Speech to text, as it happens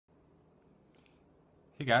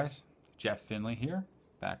Hey guys, Jeff Finley here,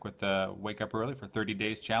 back with the Wake Up Early for 30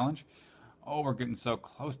 Days Challenge. Oh, we're getting so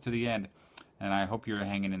close to the end, and I hope you're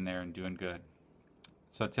hanging in there and doing good.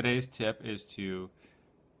 So today's tip is to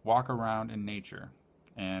walk around in nature,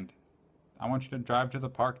 and I want you to drive to the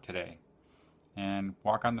park today and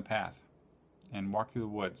walk on the path, and walk through the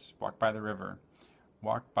woods, walk by the river,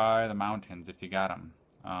 walk by the mountains if you got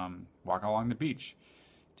them, walk along the beach.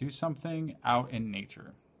 Do something out in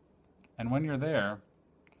nature. And when you're there,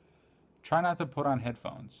 try not to put on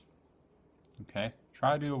headphones. Okay?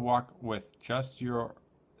 Try to walk with just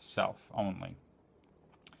yourself only.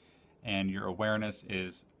 And your awareness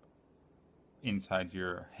is inside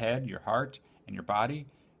your head, your heart, and your body,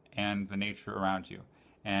 and the nature around you.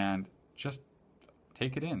 And just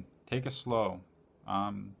take it in. Take it slow.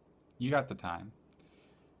 You got the time.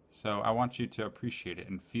 So I want you to appreciate it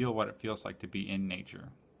and feel what it feels like to be in nature.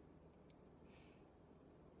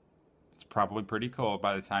 It's probably pretty cold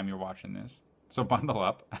by the time you're watching this, so bundle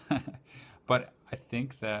up. But I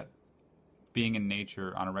think that being in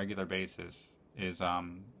nature on a regular basis is,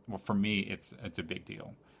 well, for me, it's a big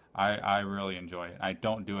deal. I really enjoy it. I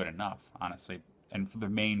don't do it enough, honestly. And for the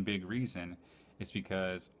main big reason is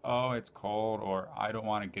because, oh, it's cold, or I don't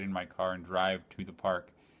want to get in my car and drive to the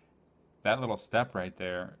park. That little step right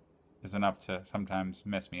there is enough to sometimes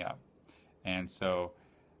mess me up. And so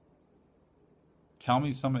tell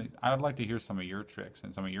me I would like to hear some of your tricks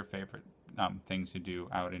and some of your favorite things to do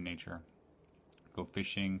out in nature. Go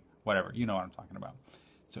fishing, whatever. You know what I'm talking about.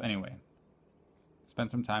 So anyway,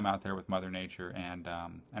 spend some time out there with Mother Nature and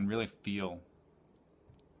really feel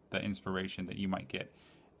the inspiration that you might get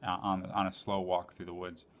on a slow walk through the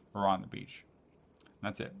woods or on the beach.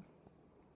 That's it.